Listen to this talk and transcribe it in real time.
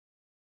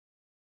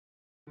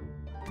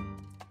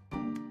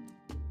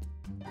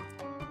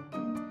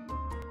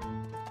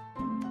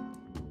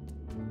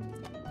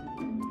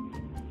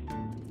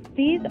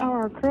These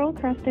are our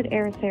curl-crested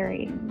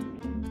aracaris.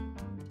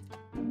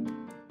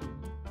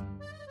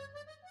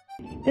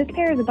 This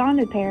pair is a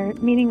bonded pair,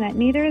 meaning that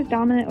neither is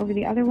dominant over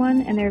the other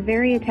one and they're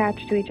very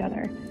attached to each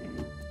other.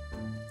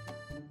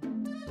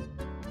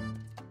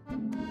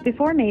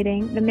 Before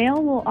mating, the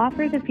male will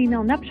offer the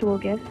female nuptial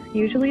gifts,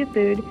 usually a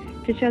food,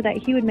 to show that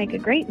he would make a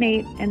great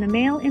mate, and the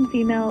male and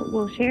female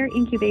will share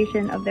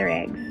incubation of their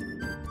eggs.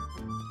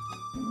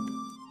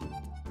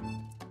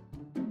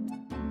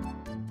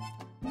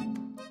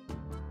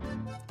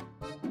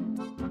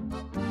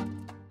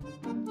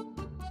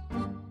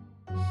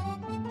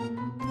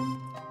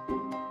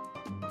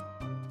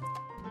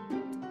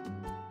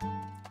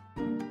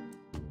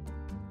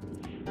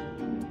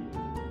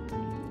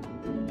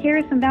 Here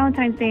is some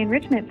Valentine's Day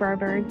enrichment for our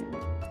birds.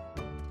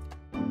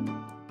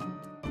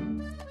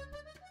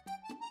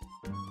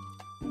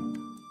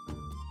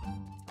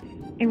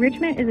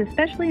 Enrichment is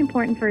especially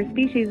important for a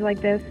species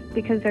like this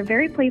because they're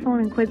very playful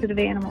and inquisitive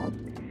animals,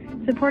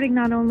 supporting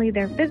not only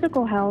their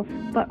physical health,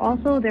 but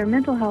also their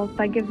mental health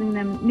by giving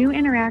them new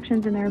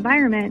interactions in their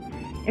environment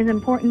is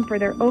important for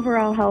their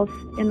overall health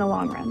in the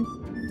long run.